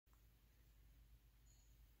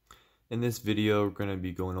In this video, we're going to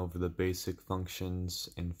be going over the basic functions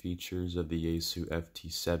and features of the Yaesu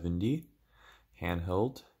FT-70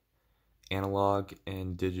 handheld, analog,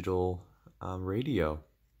 and digital radio.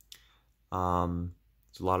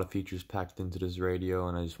 There's a lot of features packed into this radio,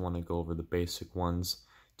 and I just want to go over the basic ones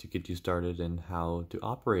to get you started and how to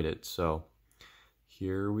operate it. So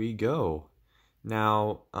here we go.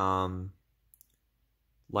 Now,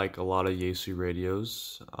 like a lot of Yaesu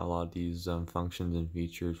radios, a lot of these functions and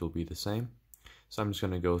features will be the same. So I'm just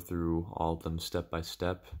going to go through all of them step by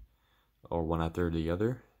step, or one after the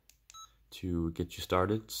other, to get you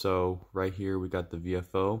started. So right here we got the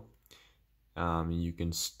VFO. You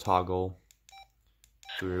can toggle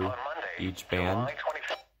through each band.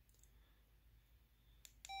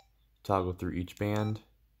 Toggle through each band.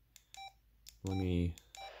 Let me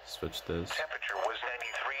switch this. Temperature was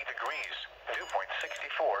 93 degrees,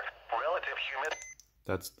 2.64, relative humidity.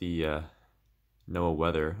 That's the NOAA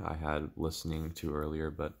weather I had listening to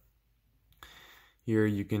earlier, but here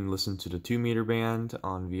you can listen to the 2-meter band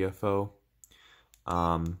on VFO.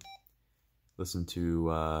 Listen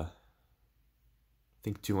to I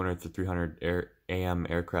think 200 to 300 AM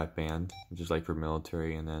aircraft band, which is like for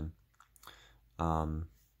military, and then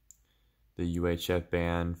the UHF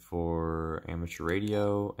band for amateur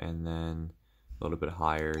radio, and then a little bit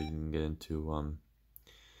higher you can get into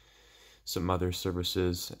some other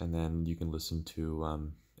services, and then you can listen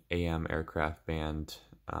to AM aircraft band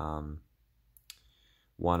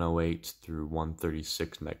 108 through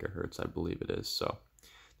 136 megahertz, I believe it is. So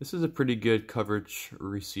this is a pretty good coverage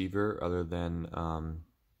receiver, other than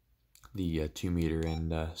the 2-meter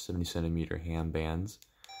and 70-centimeter ham bands.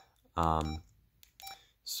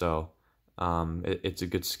 It's a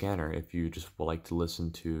good scanner if you just would like to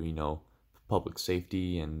listen to, you know, public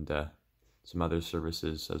safety and some other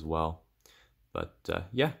services as well. But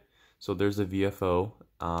yeah, so there's the VFO,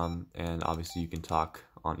 and obviously you can talk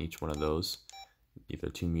on each one of those, either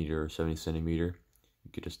 2-meter or 70-centimeter.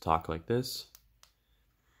 You could just talk like this.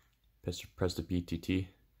 Press the PTT.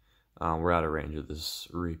 We're out of range of this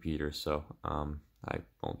repeater, so I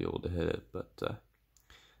won't be able to hit it, but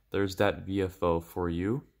there's that VFO for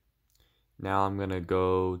you. Now I'm going to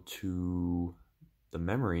go to the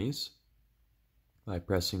memories by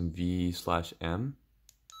pressing V/M,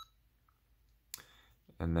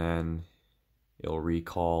 and then it'll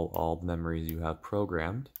recall all the memories you have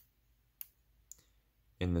programmed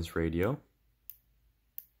in this radio,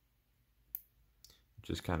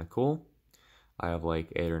 which is kind of cool. I have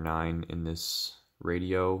like 8 or 9 in this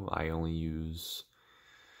radio. I only use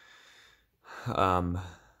a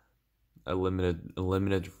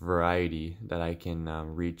limited variety that I can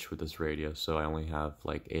reach with this radio, so I only have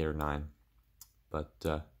like 8 or 9.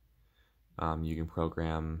 But you can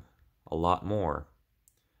program a lot more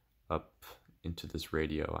up into this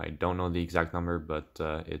radio. I don't know the exact number, but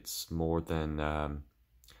it's more than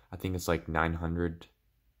I think it's like 900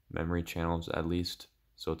 memory channels at least,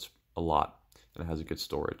 so it's a lot, and it has a good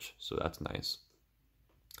storage, so that's nice.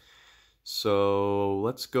 So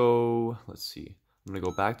let's see. I'm going to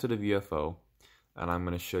go back to the VFO, and I'm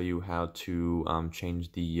going to show you how to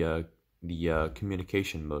change the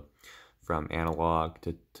communication mode from analog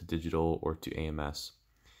to digital or to AMS.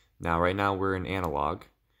 Now, right now we're in analog.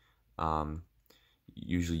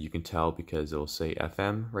 Usually you can tell because it'll say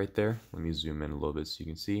FM right there. Let me zoom in a little bit so you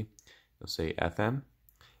can see. It'll say FM,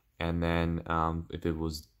 and then if it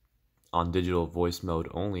was on digital voice mode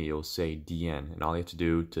only, it'll say DN, and all you have to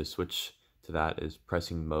do to switch to that is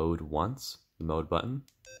pressing mode once, the mode button,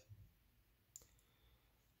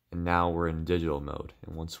 and now we're in digital mode.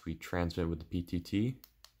 And once we transmit with the PTT,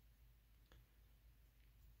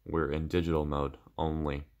 we're in digital mode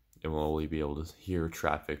only, and we'll only be able to hear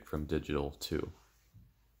traffic from digital too.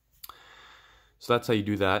 So that's how you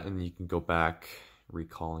do that, and you can go back,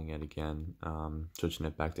 recalling it again, switching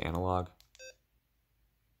it back to analog.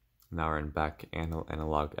 Now we're in back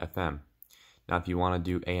analog FM. Now if you want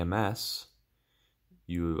to do AMS,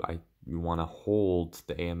 you want to hold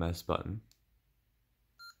the AMS button.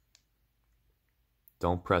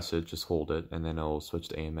 Don't press it, just hold it, and then it'll switch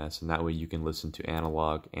to AMS, and that way you can listen to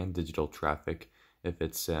analog and digital traffic if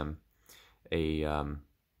it's a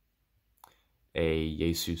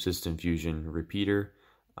Yaesu System Fusion repeater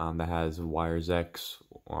that has wires X,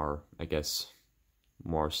 or I guess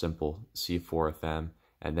more simple C4 FM,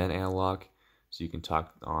 and then analog, so you can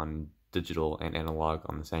talk on digital and analog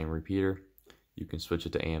on the same repeater. You can switch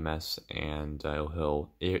it to AMS, and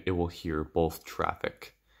it will hear both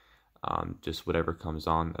traffic. Just whatever comes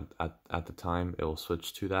on at the time, it will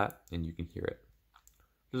switch to that, and you can hear it.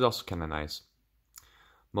 Which is also kind of nice.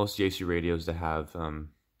 Most Yaesu radios that have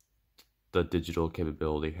the digital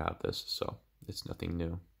capability have this, so it's nothing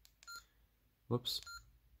new. Whoops.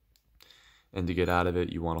 And to get out of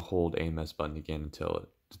it, you want to hold AMS button again until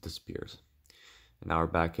it disappears. And now we're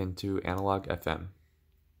back into analog FM.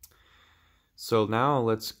 So now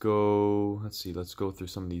let's go through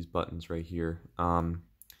some of these buttons right here.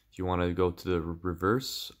 If you want to go to the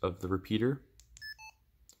reverse of the repeater,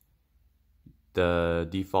 the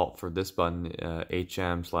default for this button,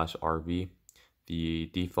 HM/RV,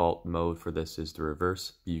 the default mode for this is the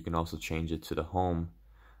reverse. You can also change it to the home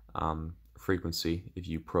frequency if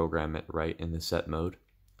you program it right in the set mode,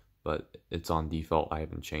 but it's on default. I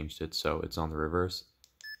haven't changed it, so it's on the reverse.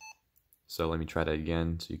 So let me try that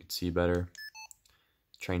again so you can see better.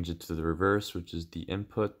 Change it to the reverse, which is the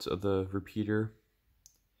input of the repeater.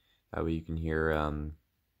 That way you can hear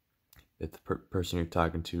if the person you're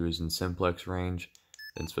talking to is in simplex range,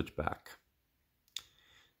 then switch back.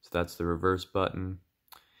 So that's the reverse button.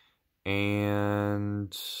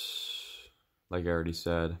 And like I already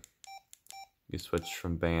said, you switch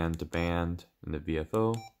from band to band in the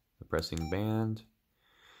VFO, the pressing band.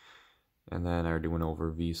 And then I already went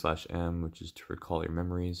over V/M, which is to recall your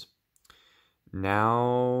memories.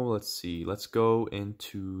 Now, let's go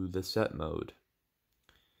into the set mode.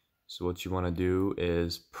 So what you want to do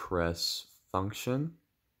is press function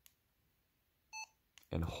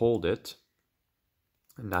and hold it.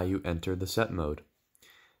 And now you enter the set mode.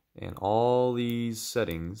 And all these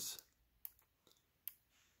settings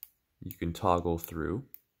you can toggle through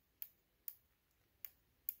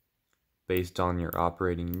based on your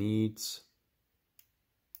operating needs.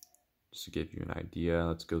 Just to give you an idea,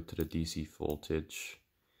 let's go to the DC voltage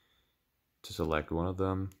to select one of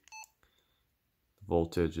them. The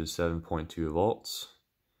voltage is 7.2 volts.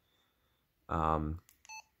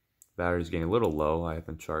 Battery's getting a little low. I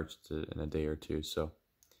haven't charged it in a day or two, so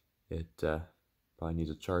it probably needs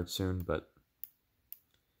a charge soon, but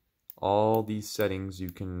all these settings you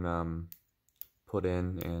can put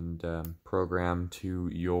in and program to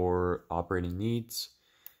your operating needs.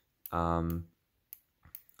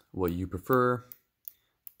 What you prefer.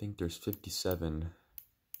 I think there's 57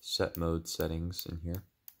 set mode settings in here,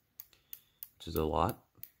 which is a lot.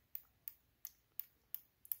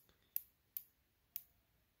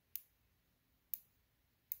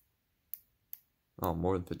 Oh,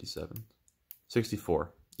 more than 57.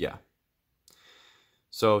 64, yeah.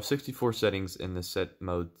 So 64 settings in the set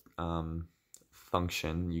mode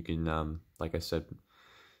function. You can, like I said,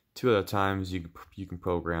 2 other times you can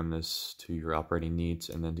program this to your operating needs,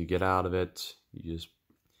 and then to get out of it, you just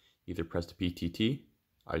either press the PTT.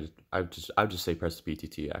 I would just say press the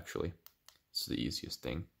PTT. Actually, it's the easiest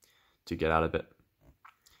thing to get out of it.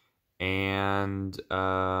 And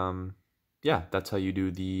yeah, that's how you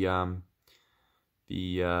do the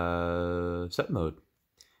set mode.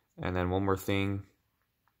 And then one more thing,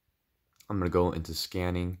 I'm gonna go into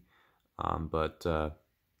scanning, but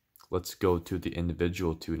let's go to the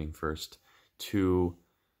individual tuning first. To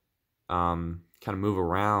kind of move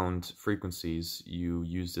around frequencies, you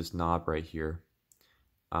use this knob right here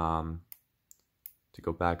to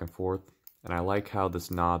go back and forth. And I like how this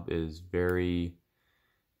knob is very,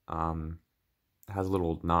 has a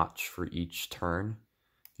little notch for each turn.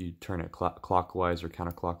 If you turn it clockwise or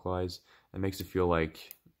counterclockwise, it makes it feel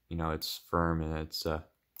like, you know, it's firm and it's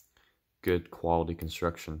good quality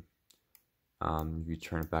construction. If you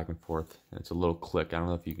turn it back and forth, and it's a little click. I don't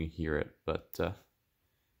know if you can hear it, but let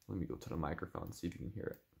me go to the microphone and see if you can hear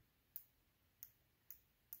it.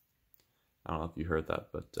 I don't know if you heard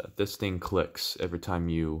that, but this thing clicks every time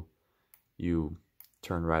you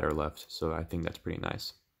turn right or left, so I think that's pretty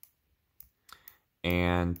nice.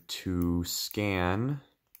 And to scan,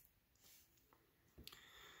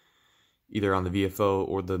 either on the VFO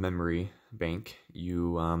or the memory bank,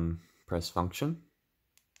 you press function,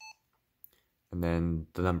 and then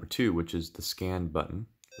the number 2, which is the scan button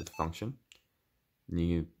with function. And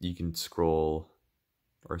you can scroll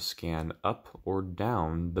or scan up or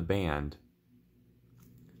down the band.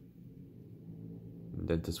 And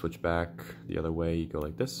then to switch back the other way, you go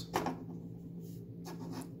like this,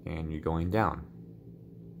 and you're going down.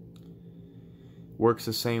 Works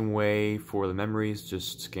the same way for the memories,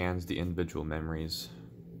 just scans the individual memories.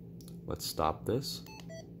 Let's stop this,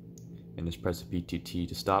 and just press the PTT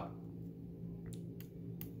to stop.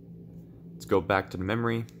 Let's go back to the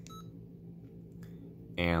memory,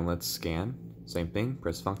 and let's scan. Same thing,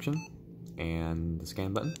 press function, and the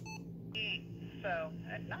scan button. So,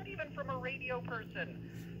 not even from a radio person.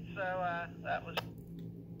 So, that was...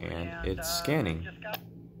 And it's scanning.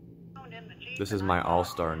 This is my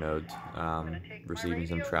all-star node, receiving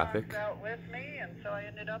some traffic.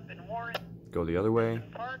 Go the other way.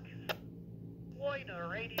 deploy to the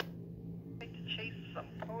radio to chase some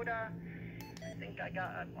coda.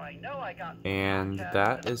 I know I got. And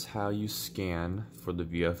that is how you scan for the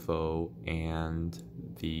VFO and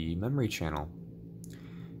the memory channel.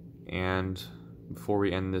 And before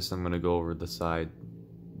we end this, I'm going to go over the side,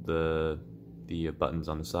 the buttons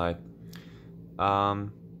on the side. Oh,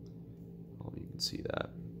 you can see that.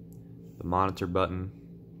 The monitor button.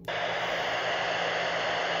 To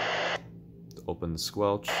open the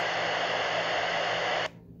squelch.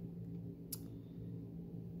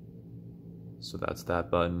 So that's that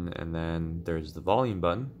button, and then there's the volume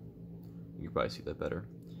button. You can probably see that better.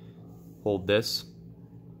 Hold this,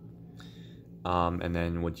 and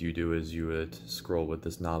then what you do is you would scroll with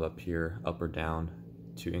this knob up here, up or down,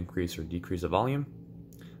 to increase or decrease the volume.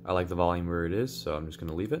 I like the volume where it is, so I'm just going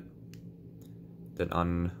to leave it. Then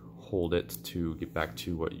unhold it to get back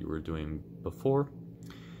to what you were doing before.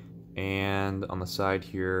 And on the side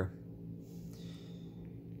here,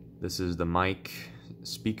 this is the mic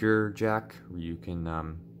speaker jack, where you can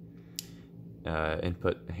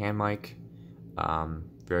input a hand mic.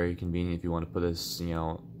 Very convenient if you want to put this, you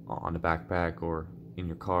know, on a backpack or in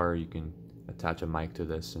your car. You can attach a mic to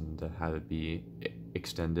this and have it be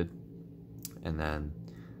extended. And then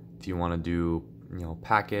if you want to do, you know,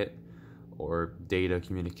 packet or data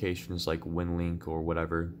communications like WinLink or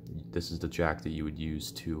whatever, this is the jack that you would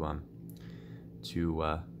use to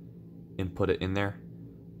input it in there.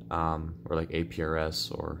 Or like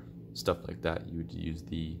APRS or stuff like that, you would use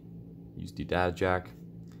the data jack.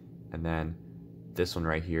 And then this one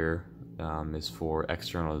right here is for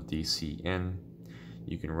external DC in.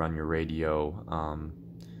 You can run your radio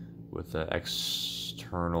with an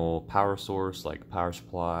external power source like power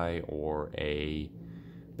supply or a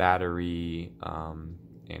battery,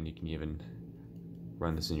 and you can even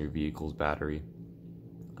run this in your vehicle's battery.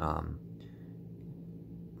 Have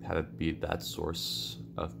it be that source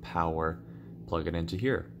of power, plug it into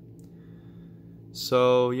here.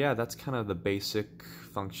 So yeah, that's kind of the basic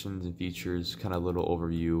functions and features, kind of a little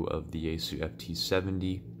overview of the Yaesu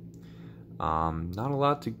FT-70. Not a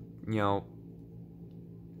lot to, you know,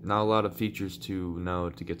 not a lot of features to know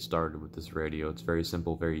to get started with this radio. It's very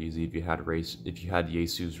simple, very easy. If you had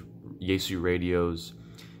Yaesu radios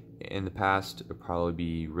in the past, it would probably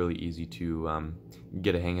be really easy to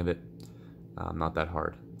get a hang of it. Not that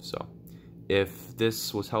hard. So if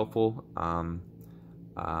this was helpful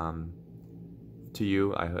to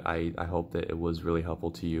you, I hope that it was really helpful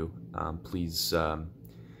to you. Please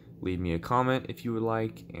leave me a comment if you would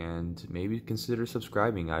like, and maybe consider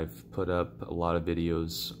subscribing. I've put up a lot of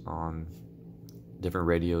videos on different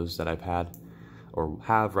radios that I've had or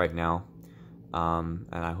have right now, and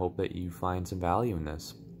I hope that you find some value in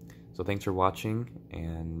this. So thanks for watching,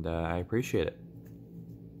 and I appreciate it.